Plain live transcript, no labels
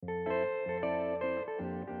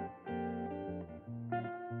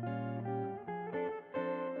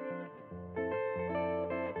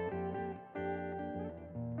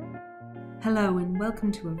Hello and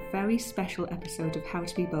welcome to a very special episode of How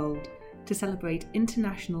to Be Bold to celebrate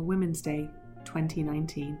International Women's Day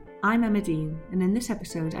 2019. I'm Emma Dean, and in this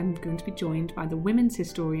episode I'm going to be joined by the women's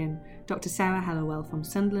historian Dr. Sarah Hellawell from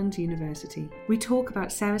Sunderland University. We talk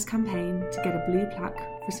about Sarah's campaign to get a blue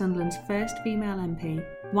plaque for Sunderland's first female MP,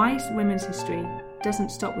 why women's history doesn't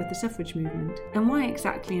stop with the suffrage movement, and why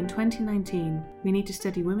exactly in 2019 we need to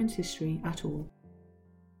study women's history at all.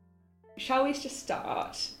 Shall we just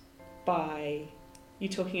start by you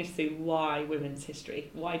talking us through why women's history?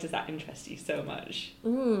 Why does that interest you so much?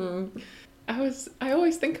 I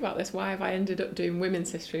always think about this. Why have I ended up doing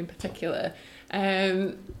women's history in particular?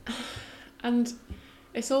 And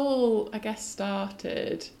it's all, I guess,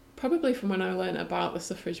 started probably from when I learned about the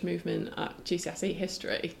suffrage movement at GCSE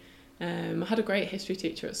history. I had a great history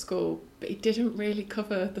teacher at school, but he didn't really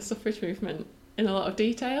cover the suffrage movement in a lot of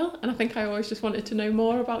detail, and I think I always just wanted to know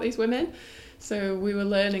more about these women. So we were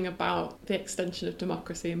learning about the extension of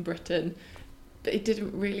democracy in Britain, but it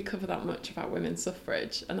didn't really cover that much about women's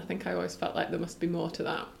suffrage, and I think I always felt like there must be more to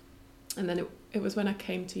that. And then it was when I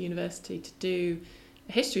came to university to do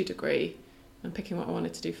a history degree and picking what I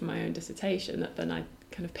wanted to do for my own dissertation that then I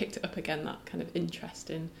kind of picked it up again, that kind of interest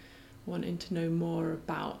in wanting to know more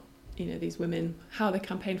about, you know, these women, how they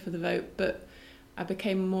campaigned for the vote, but I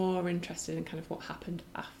became more interested in kind of what happened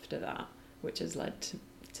after that, which has led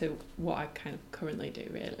to what I kind of currently do,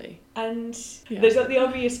 really. And there's the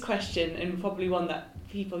obvious question, and probably one that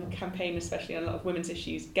people who campaign, especially on a lot of women's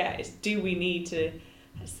issues, get, is do we need to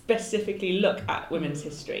specifically look at women's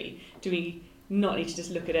history? Do we not need to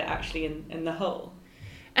just look at it actually in the whole?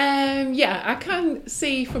 Yeah, I can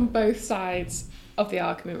see from both sides of the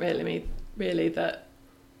argument, really that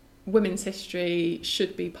women's history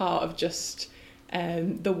should be part of just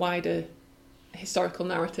the wider historical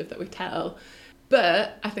narrative that we tell.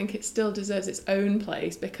 But I think it still deserves its own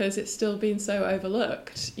place because it's still been so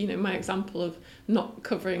overlooked. You know, my example of not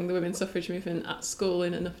covering the women's suffrage movement at school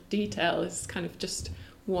in enough detail is kind of just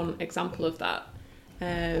one example of that.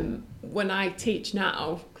 When I teach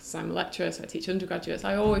now, because I'm a lecturer, so I teach undergraduates,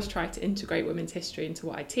 I always try to integrate women's history into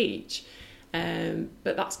what I teach.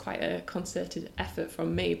 But that's quite a concerted effort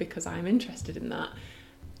from me because I'm interested in that.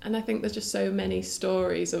 And I think there's just so many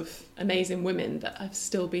stories of amazing women that have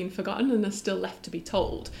still been forgotten and are still left to be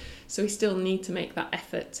told. So we still need to make that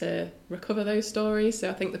effort to recover those stories. So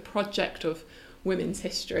I think the project of women's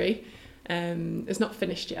history is not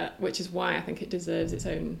finished yet, which is why I think it deserves its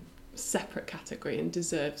own separate category and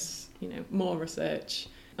deserves, you know, more research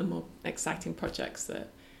and more exciting projects that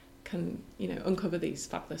can, you know, uncover these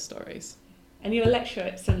fabulous stories. And you're a lecturer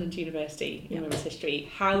at Sunderland University in women's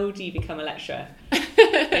history. How do you become a lecturer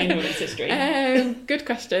in women's history? Good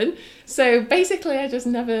question. So basically I just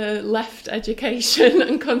never left education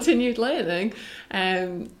and continued learning.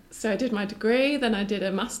 So I did my degree, then I did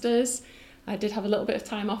a master's. I did have a little bit of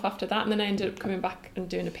time off after that, and then I ended up coming back and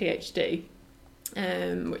doing a PhD,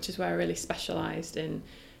 which is where I really specialised in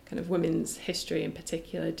kind of women's history in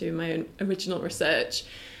particular, doing my own original research.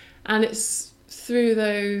 And it's through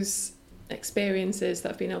those experiences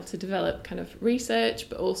that I've been able to develop kind of research,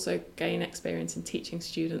 but also gain experience in teaching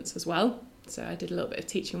students as well. So I did a little bit of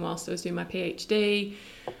teaching whilst I was doing my PhD,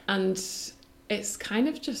 and it's kind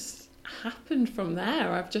of just happened from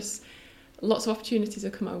there. Lots of opportunities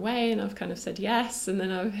have come my way and I've kind of said yes, and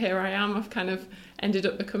then here I am. I've kind of ended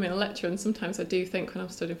up becoming a lecturer, and sometimes I do think when I'm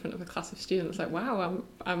stood in front of a class of students, like, wow,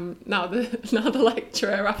 I'm now the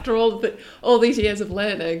lecturer after all these years of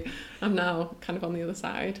learning. I'm now kind of on the other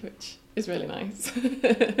side, which is really nice.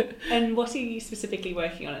 And what are you specifically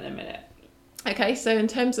working on at the minute? Okay, so in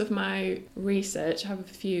terms of my research, I have a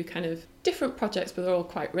few kind of different projects, but they're all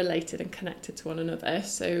quite related and connected to one another.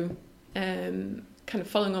 So kind of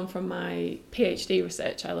following on from my PhD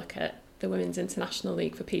research, I look at the Women's International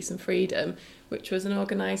League for Peace and Freedom, which was an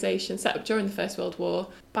organisation set up during the First World War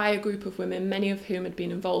by a group of women, many of whom had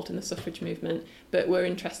been involved in the suffrage movement, but were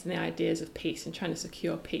interested in the ideas of peace and trying to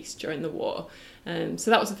secure peace during the war.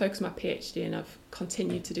 So that was the focus of my PhD, and I've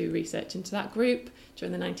continued to do research into that group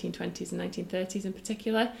during the 1920s and 1930s in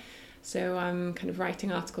particular. So I'm kind of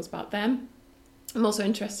writing articles about them. I'm also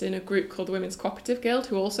interested in a group called the Women's Cooperative Guild,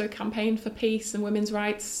 who also campaigned for peace and women's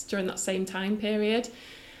rights during that same time period.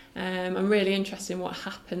 I'm really interested in what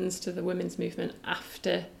happens to the women's movement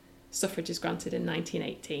after suffrage is granted in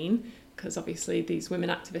 1918, because obviously these women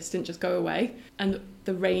activists didn't just go away, and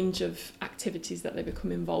the range of activities that they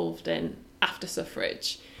become involved in after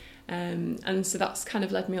suffrage. And so that's kind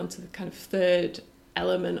of led me on to the kind of third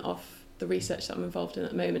element of the research that I'm involved in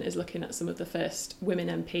at the moment, is looking at some of the first women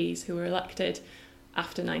MPs who were elected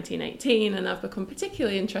after 1918, and I've become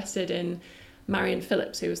particularly interested in Marion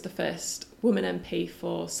Phillips, who was the first woman MP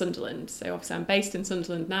for Sunderland. So obviously I'm based in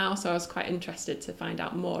Sunderland now, so I was quite interested to find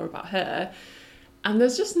out more about her. And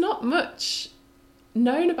there's just not much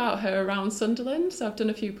known about her around Sunderland. So I've done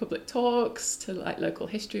a few public talks to like local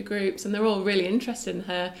history groups, and they're all really interested in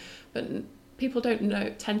her, but people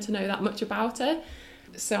don't tend to know that much about her.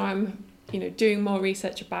 So I'm, doing more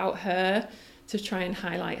research about her to try and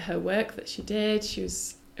highlight her work that she did. She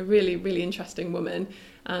was a really, really interesting woman,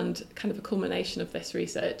 and kind of a culmination of this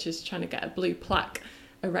research is trying to get a blue plaque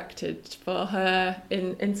erected for her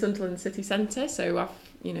in Sunderland city centre. So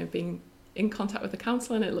I've, been in contact with the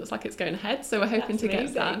council, and it looks like it's going ahead. So we're hoping to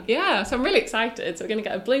get that. Yeah, so I'm really excited. So we're going to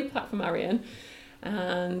get a blue plaque for Marion,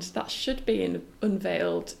 and that should be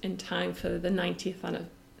unveiled in time for the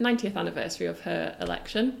 90th anniversary of her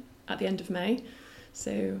election at the end of May.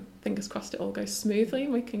 So fingers crossed it all goes smoothly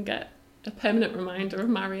and we can get a permanent reminder of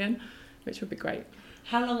Marion, which would be great.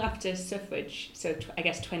 How long after suffrage, so I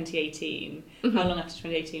guess 2018, Mm-hmm. How long after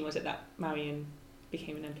 2018 was it that Marion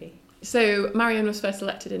became an MP? So Marion was first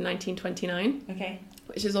elected in 1929, Okay.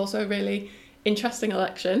 which is also a really interesting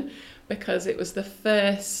election because it was the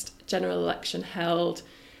first general election held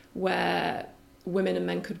where women and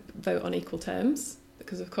men could vote on equal terms,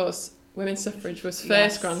 because of course women's suffrage was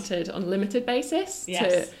first granted on a limited basis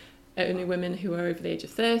to only women who were over the age of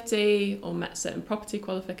 30 or met certain property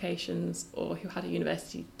qualifications or who had a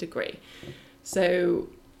university degree. So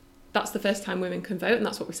that's the first time women can vote, and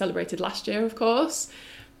that's what we celebrated last year, of course.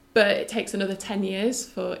 But it takes another 10 years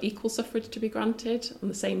for equal suffrage to be granted on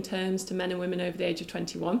the same terms to men and women over the age of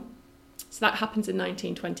 21. So that happens in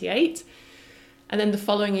 1928. And then the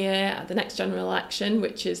following year, the next general election,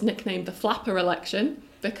 which is nicknamed the Flapper election,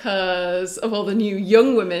 because of all the new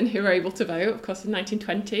young women who were able to vote, of course, in the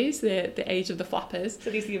 1920s, the age of the flappers.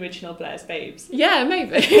 So these are the original Blair's babes. Yeah,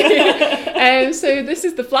 maybe. So this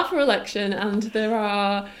is the Flapper election, and there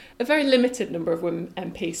are a very limited number of women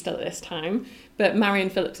MPs still at this time, but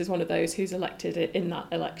Marion Phillips is one of those who's elected in that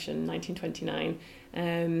election, 1929.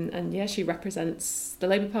 And yeah, she represents the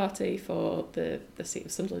Labour Party for the seat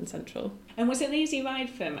of Sunderland Central. And was it an easy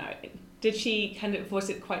ride for Marion? Did she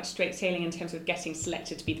was it quite straight sailing in terms of getting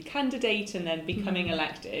selected to be the candidate and then becoming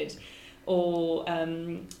elected? Or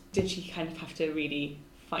did she kind of have to really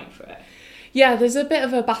fight for it? Yeah, there's a bit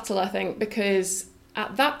of a battle, I think, because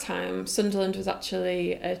at that time, Sunderland was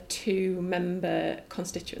actually a 2-member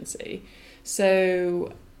constituency.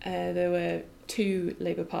 So there were 2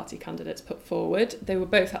 Labour Party candidates put forward. They were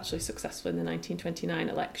both actually successful in the 1929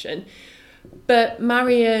 election. But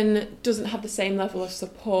Marion doesn't have the same level of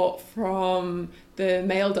support from the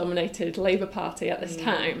male-dominated Labour Party at this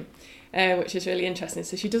time, which is really interesting.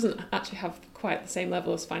 So she doesn't actually have quite the same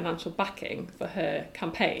level of financial backing for her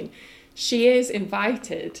campaign. She is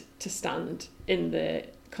invited to stand in the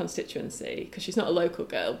constituency, because she's not a local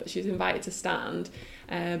girl, but she's invited to stand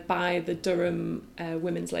by the Durham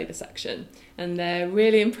Women's Labour section. And they're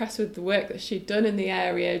really impressed with the work that she'd done in the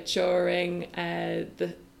area during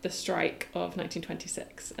the strike of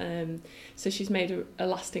 1926. So she's made a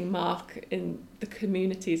lasting mark in the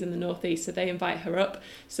communities in the northeast, so they invite her up.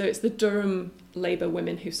 So it's the Durham Labour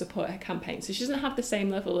women who support her campaign. So she doesn't have the same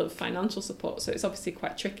level of financial support, so it's obviously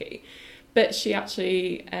quite tricky. But she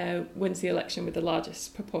actually wins the election with the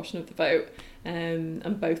largest proportion of the vote,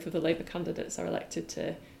 and both of the Labour candidates are elected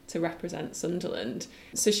to represent Sunderland.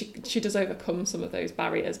 So she does overcome some of those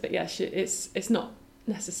barriers, but yeah, it's not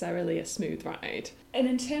necessarily a smooth ride. And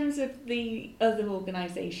in terms of the other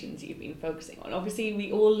organisations you've been focusing on, obviously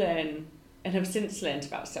we all learn and have since learned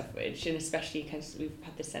about suffrage, and especially because we've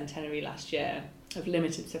had the centenary last year of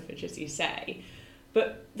limited suffrage, as you say.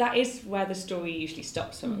 But that is where the story usually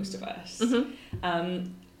stops for most of us.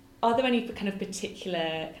 Mm-hmm. Are there any kind of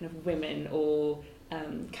particular kind of women or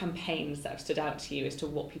campaigns that have stood out to you as to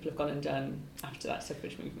what people have gone and done after that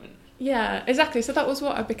suffrage movement? Yeah, exactly. So that was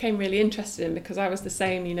what I became really interested in, because I was the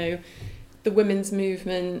same, the women's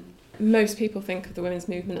movement. Most people think of the women's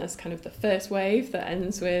movement as kind of the first wave that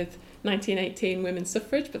ends with 1918 women's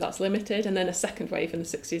suffrage, but that's limited, and then a second wave in the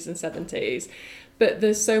 60s and 70s. But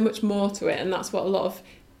there's so much more to it, and that's what a lot of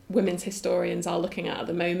women's historians are looking at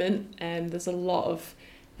the moment. And there's a lot of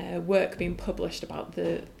work being published about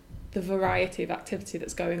the variety of activity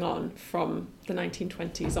that's going on from the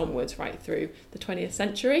 1920s onwards right through the 20th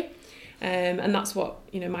century. And that's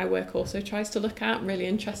what, my work also tries to look at. I'm really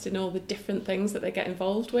interested in all the different things that they get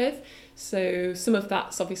involved with. So some of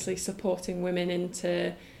that's obviously supporting women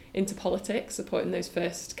into politics, supporting those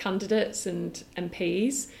first candidates and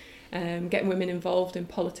MPs, getting women involved in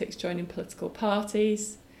politics, joining political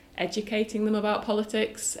parties, educating them about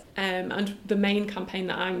politics. And the main campaign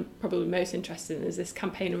that I'm probably most interested in is this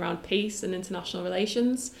campaign around peace and international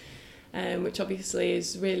relations, which obviously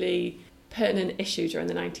is really pertinent issue during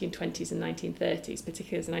the 1920s and 1930s,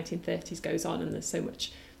 particularly as the 1930s goes on and there's so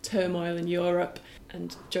much turmoil in Europe.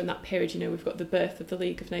 And during that period, we've got the birth of the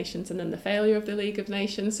League of Nations and then the failure of the League of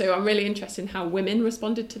Nations. So I'm really interested in how women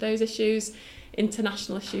responded to those issues,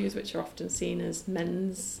 international issues, which are often seen as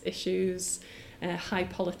men's issues, high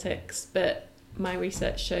politics. But my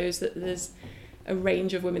research shows that there's a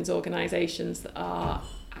range of women's organisations that are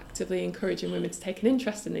actively encouraging women to take an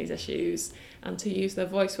interest in these issues and to use their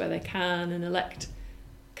voice where they can and elect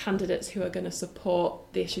candidates who are going to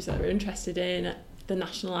support the issues that they're interested in at the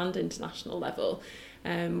national and international level,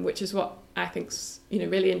 which is what I think's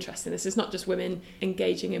really interesting. This is not just women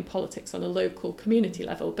engaging in politics on a local community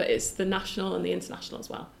level, but it's the national and the international as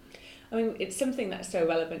well. I mean, it's something that's so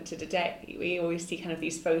relevant to today. We always see kind of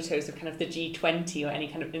these photos of kind of the G20 or any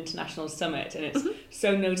kind of international summit, and it's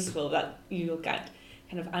so noticeable that you'll get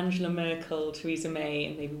kind of Angela Merkel, Theresa May,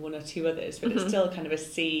 and maybe one or two others, but it's still kind of a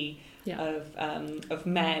sea of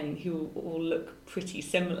men who all look pretty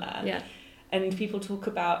similar. Yeah. And people talk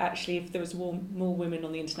about, actually, if there was more women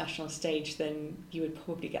on the international stage, then you would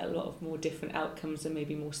probably get a lot of more different outcomes and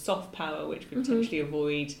maybe more soft power, which would potentially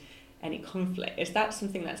avoid any conflict. Is that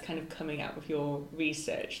something that's kind of coming out of your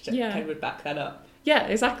research to kind of back that up? Yeah,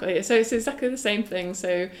 exactly. So it's exactly the same thing.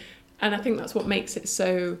 And I think that's what makes it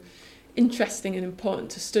so interesting and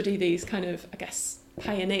important to study these kind of, I guess,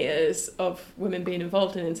 pioneers of women being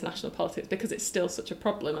involved in international politics, because it's still such a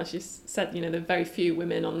problem. As you said, there are very few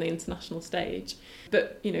women on the international stage.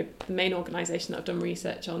 But, the main organisation that I've done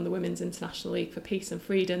research on, the Women's International League for Peace and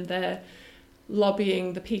Freedom, they're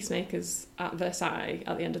lobbying the peacemakers at Versailles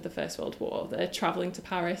at the end of the First World War. They're travelling to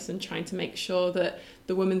Paris and trying to make sure that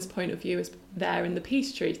the women's point of view is there in the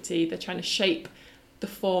peace treaty. They're trying to shape the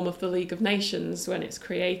form of the League of Nations when it's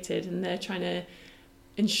created, and they're trying to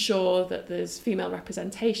ensure that there's female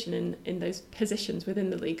representation in those positions within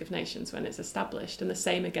the League of Nations when it's established, and the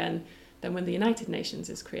same again then when the United Nations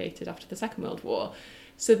is created after the Second World War.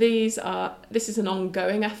 So this is an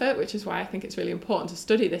ongoing effort, which is why I think it's really important to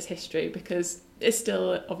study this history, because it's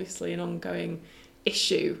still obviously an ongoing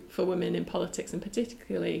issue for women in politics, and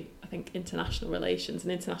particularly I think international relations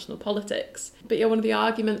and international politics. But one of the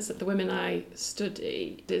arguments that the women I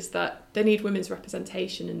study is that they need women's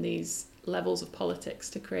representation in these levels of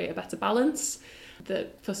politics to create a better balance.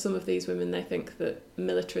 That for some of these women, they think that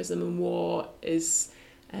militarism and war is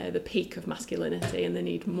the peak of masculinity, and they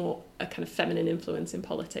need more a kind of feminine influence in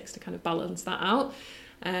politics to kind of balance that out.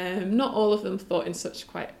 Not all of them thought in such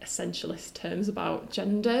quite essentialist terms about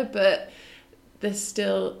gender, but they're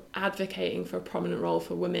still advocating for a prominent role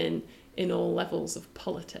for women in all levels of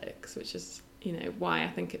politics, which is, why I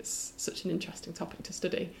think it's such an interesting topic to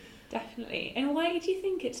study. Definitely. And why do you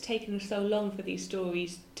think it's taken so long for these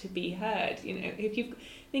stories to be heard? If you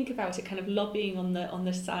think about it, kind of lobbying on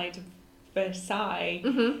the side of Versailles,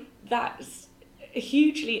 that's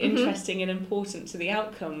hugely interesting and important to the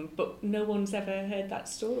outcome, but no one's ever heard that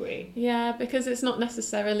story. Yeah, because it's not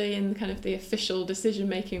necessarily in kind of the official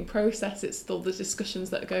decision-making process. It's still the discussions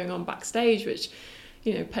that are going on backstage, which,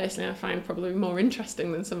 personally I find probably more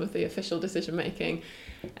interesting than some of the official decision-making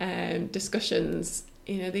discussions.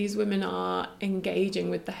 These women are engaging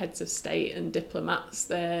with the heads of state and diplomats.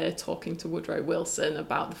 They're talking to Woodrow Wilson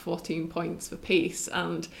about the 14 points for peace,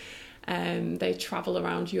 and they travel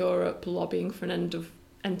around Europe lobbying for an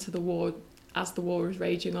end to the war as the war is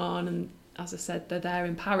raging on. And as I said, they're there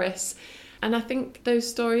in Paris. And I think those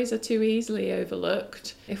stories are too easily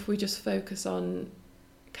overlooked if we just focus on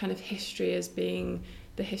kind of history as being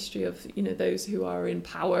the history of, those who are in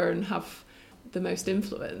power and have the most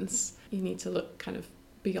influence. You need to look kind of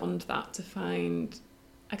beyond that to find,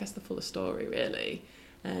 I guess, the fuller story, really.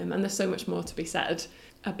 And there's so much more to be said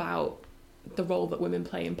about the role that women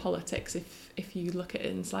play in politics if you look at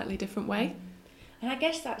it in a slightly different way. And I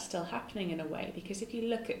guess that's still happening in a way, because if you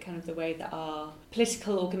look at kind of the way that our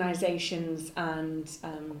political organisations and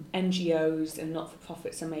NGOs and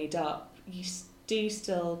not-for-profits are made up, you do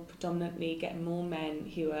still predominantly get more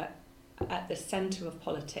men who are at the centre of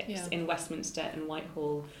politics in Westminster and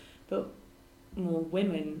Whitehall, but more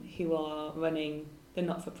women who are running the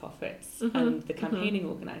not-for-profits and the campaigning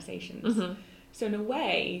organisations. So in a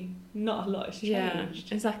way, not a lot has changed.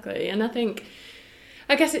 Yeah, exactly. And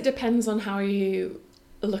I guess it depends on how you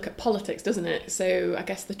look at politics, doesn't it? So I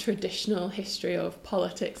guess the traditional history of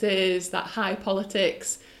politics is that high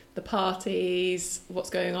politics, the parties, what's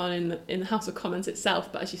going on in the House of Commons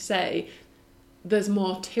itself. But as you say, there's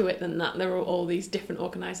more to it than that. There are all these different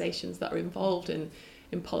organisations that are involved in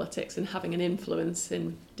in politics and having an influence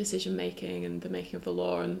in decision making and the making of the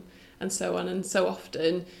law and so on. And so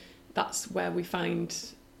often that's where we find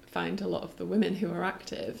a lot of the women who are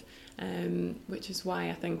active, which is why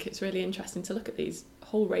I think it's really interesting to look at these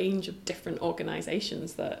whole range of different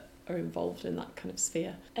organisations that are involved in that kind of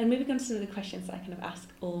sphere. And moving on to some of the questions that I kind of ask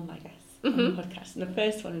all my guests on the podcast. And the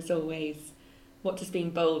first one is always, what does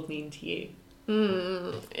being bold mean to you?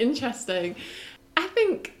 Interesting. I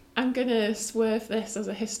think I'm going to swerve this as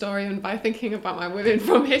a historian by thinking about my women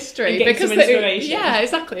from history. And because some inspiration. Yeah,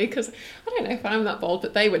 exactly. Because I don't know if I'm that bold,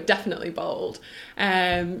 but they were definitely bold.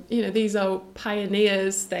 These are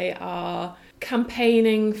pioneers. They are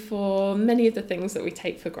campaigning for many of the things that we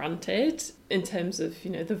take for granted in terms of,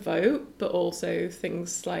 the vote, but also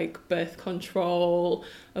things like birth control,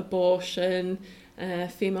 abortion,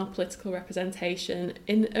 female political representation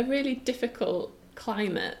in a really difficult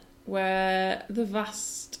climate where the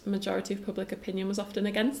vast majority of public opinion was often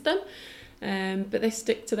against them, but they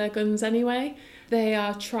stick to their guns anyway. They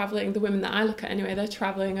are travelling, the women that I look at anyway, they're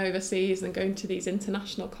travelling overseas and going to these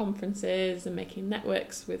international conferences and making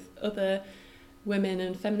networks with other women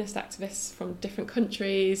and feminist activists from different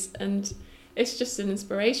countries, and it's just an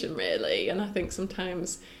inspiration really. And I think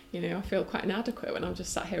sometimes I feel quite inadequate when I'm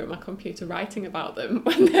just sat here at my computer writing about them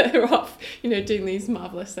when they're off doing these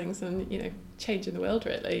marvellous things and changing the world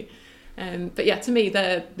really. But yeah, to me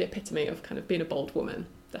they're the epitome of kind of being a bold woman,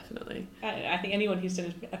 definitely. I think anyone who's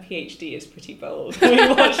done a PhD is pretty bold. We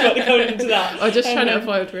watch what going into that. Or just trying to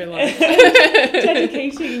avoid real life.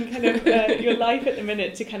 Dedicating kind of your life at the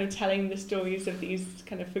minute to kind of telling the stories of these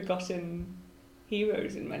kind of forgotten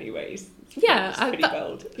heroes in many ways. Yeah, it's pretty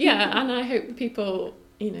bold. Yeah, and I hope people,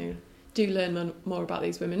 do learn more about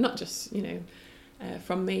these women, not just,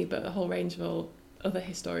 from me, but a whole range of other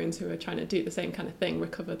historians who are trying to do the same kind of thing,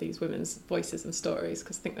 recover these women's voices and stories,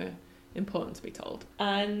 because I think they're important to be told.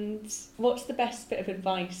 And what's the best bit of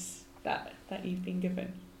advice that you've been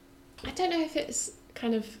given? I don't know if it's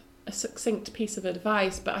kind of a succinct piece of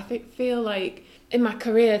advice, but I feel like in my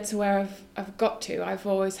career to where I've got to, I've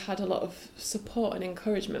always had a lot of support and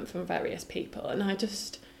encouragement from various people, and I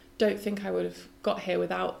just don't think I would have got here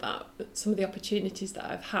without that. Some of the opportunities that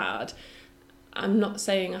I've had, I'm not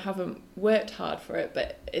saying I haven't worked hard for it,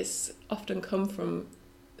 but it's often come from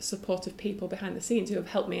supportive people behind the scenes who have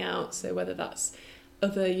helped me out. So whether that's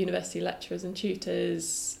other university lecturers and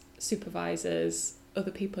tutors, supervisors,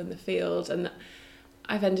 other people in the field, and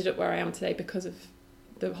I've ended up where I am today because of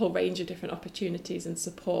the whole range of different opportunities and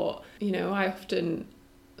support. I often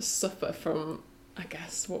suffer from, I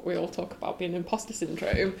guess, what we all talk about being imposter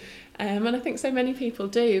syndrome, and I think so many people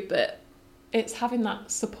do, but it's having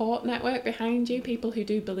that support network behind you, people who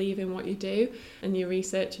do believe in what you do and your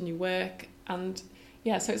research and your work. And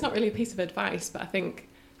yeah, so it's not really a piece of advice, but I think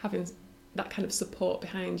having that kind of support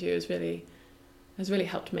behind you has really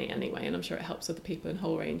helped me anyway, and I'm sure it helps other people in a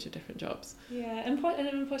whole range of different jobs. Yeah, and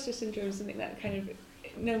imposter syndrome is something that kind of,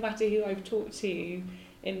 no matter who I've talked to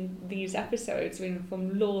in these episodes,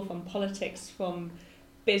 from law, from politics, from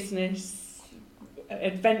business,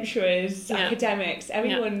 adventurers, academics,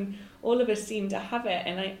 everyone, all of us seem to have it.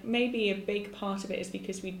 And maybe a big part of it is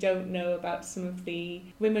because we don't know about some of the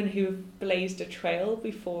women who have blazed a trail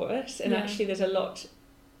before us, and actually there's a lot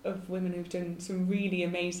of women who've done some really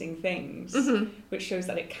amazing things, which shows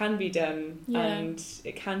that it can be done and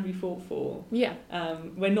it can be fought for. Yeah.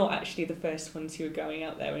 We're not actually the first ones who are going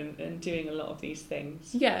out there and doing a lot of these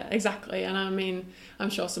things. Yeah, exactly. And I mean, I'm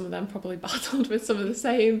sure some of them probably battled with some of the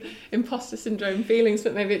same imposter syndrome feelings,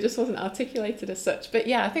 but maybe it just wasn't articulated as such. But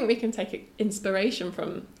yeah, I think we can take inspiration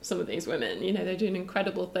from some of these women. They're doing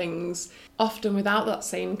incredible things, often without that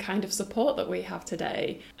same kind of support that we have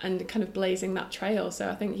today, and kind of blazing that trail. So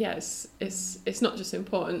I think, yes, it's not just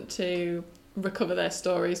important to recover their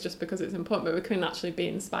stories just because it's important, but we can actually be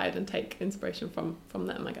inspired and take inspiration from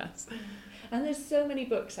them, I guess. And there's so many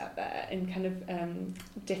books out there and kind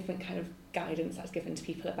of different kind of guidance that's given to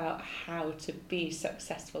people about how to be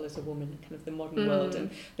successful as a woman in kind of the modern world. And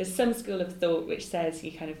there's some school of thought which says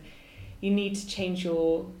you need to change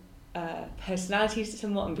your personalities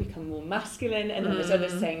somewhat and become more masculine, and then there's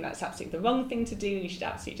others saying that's absolutely the wrong thing to do and you should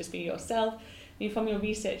absolutely just be yourself. From your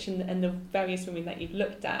research and the various women that you've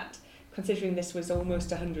looked at, considering this was almost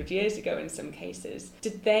 100 years ago in some cases,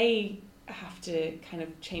 did they have to kind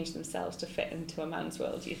of change themselves to fit into a man's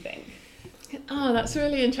world, do you think? Oh, that's a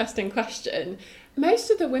really interesting question. Most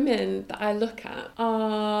of the women that I look at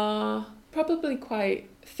are probably quite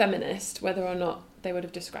feminist, whether or not they would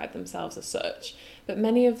have described themselves as such, but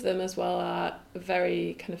many of them as well are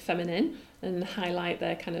very kind of feminine. and highlight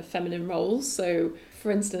their kind of feminine roles. So,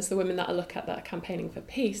 for instance, the women that I look at that are campaigning for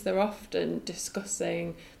peace, they're often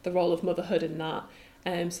discussing the role of motherhood in that.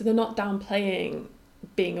 So they're not downplaying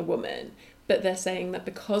being a woman, but they're saying that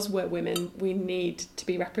because we're women, we need to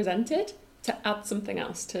be represented to add something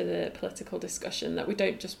else to the political discussion, that we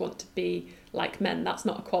don't just want to be like men. That's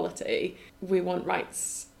not equality. We want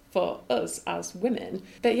rights for us as women.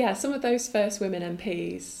 But yeah, some of those first women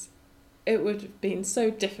MPs, it would have been so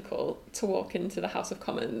difficult to walk into the House of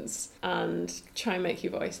Commons and try and make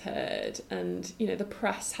your voice heard. And, you know, the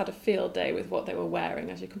press had a field day with what they were wearing,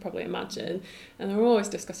 as you can probably imagine. And they were always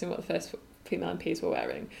discussing what the first female MPs were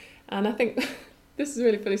wearing. And I think this is a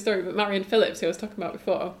really funny story, but Marion Phillips, who I was talking about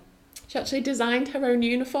before, she actually designed her own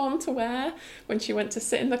uniform to wear when she went to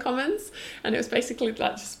sit in the Commons, and it was basically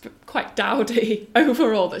like just quite dowdy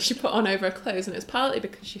overall that she put on over her clothes, and it was partly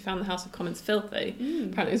because she found the House of Commons filthy.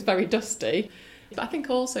 Apparently it was very dusty. But I think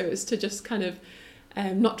also it was to just kind of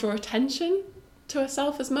not draw attention to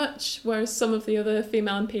herself as much, whereas some of the other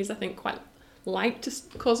female MPs I think quite like to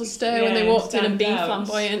cause a stir when they walked in and be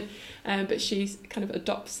flamboyant. But she kind of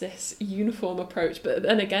adopts this uniform approach. But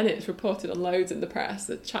then again, it's reported on loads in the press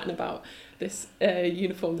that chatting about this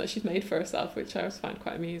uniform that she's made for herself, which I always find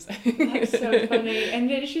quite amusing. That's so funny. And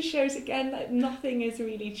it just shows again that nothing has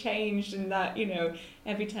really changed, and that, you know,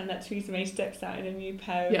 every time that Theresa May steps out in a new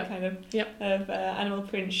pair of animal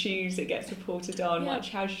print shoes, it gets reported on. Watch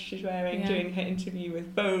how she's wearing during her interview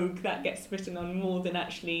with Vogue. That gets written on more than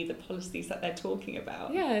actually the policies that they're talking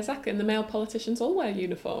about. Yeah, exactly. And the male politicians all wear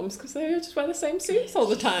uniforms because they just wear the same suits all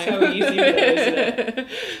the time. So easy for them, isn't it?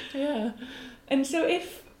 Yeah. And so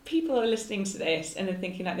if people are listening to this and are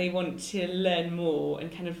thinking that they want to learn more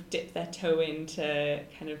and kind of dip their toe into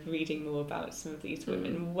kind of reading more about some of these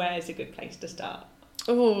women, where's a good place to start?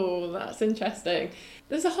 Oh, that's interesting.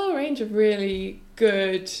 There's a whole range of really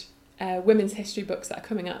good women's history books that are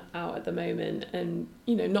coming out at the moment, and,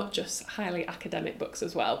 you know, not just highly academic books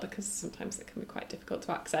as well, because sometimes it can be quite difficult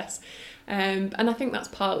to access. And I think that's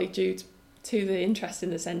partly due to the interest in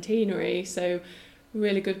the centenary. So a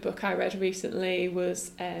really good book I read recently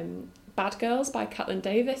was Bad Girls by Caitlin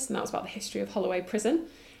Davis, and that was about the history of Holloway Prison.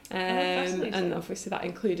 And obviously that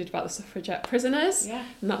included about the suffragette prisoners,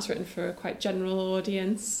 and that's written for a quite general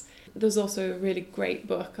audience. There's also a really great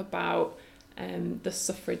book about the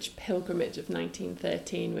suffrage pilgrimage of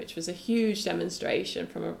 1913, which was a huge demonstration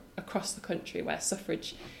from across the country where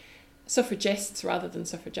suffragists rather than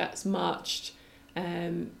suffragettes marched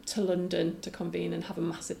to London to convene and have a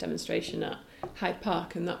massive demonstration at Hyde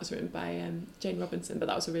Park, and that was written by Jane Robinson, but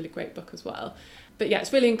that was a really great book as well. But yeah,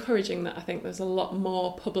 it's really encouraging that I think there's a lot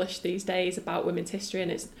more published these days about women's history,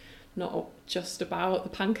 and it's not just about the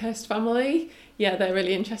Pankhurst family. Yeah, they're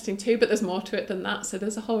really interesting too, but there's more to it than that. So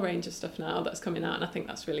there's a whole range of stuff now that's coming out, and I think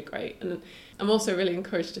that's really great. And I'm also really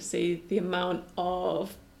encouraged to see the amount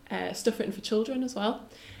of stuff written for children as well.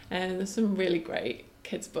 And there's some really great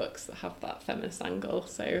kids' books that have that feminist angle.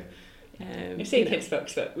 So you say kids'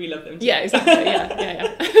 books, but we love them too. Yeah, exactly.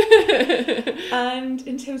 Yeah. And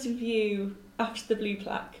in terms of you, after the blue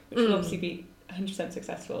plaque, which will obviously be 100%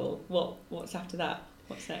 successful, what's after that?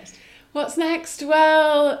 What's next? What's next?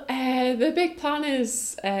 Well, the big plan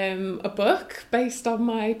is a book based on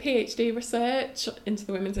my PhD research into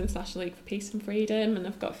the Women's International League for Peace and Freedom, and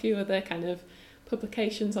I've got a few other kind of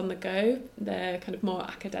publications on the go. They're kind of more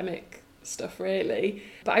academic stuff, really.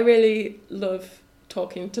 But I really love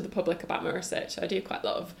talking to the public about my research. I do quite a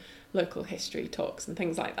lot of local history talks and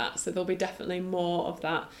things like that, so there'll be definitely more of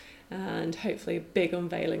that, and hopefully a big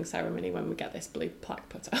unveiling ceremony when we get this blue plaque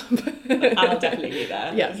put up. I'll definitely be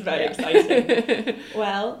there. Yeah, it's very exciting.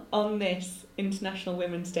 Well, on this International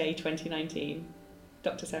Women's Day 2019,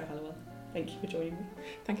 Dr. Sarah Hellawell, thank you for joining me.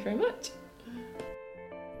 Thank you very much.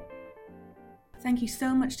 Thank you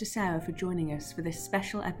so much to Sarah for joining us for this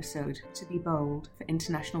special episode to Be Bold for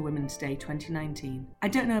International Women's Day 2019. I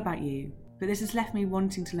don't know about you, but this has left me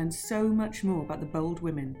wanting to learn so much more about the bold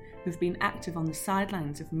women who've been active on the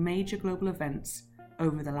sidelines of major global events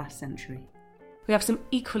over the last century. We have some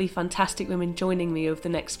equally fantastic women joining me over the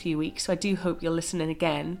next few weeks, so I do hope you'll listen in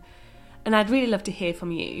again. And I'd really love to hear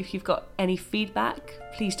from you. If you've got any feedback,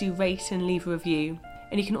 please do rate and leave a review.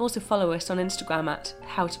 And you can also follow us on Instagram at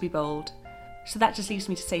HowToBeBold. So that just leaves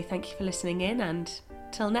me to say thank you for listening in, and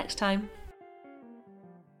till next time.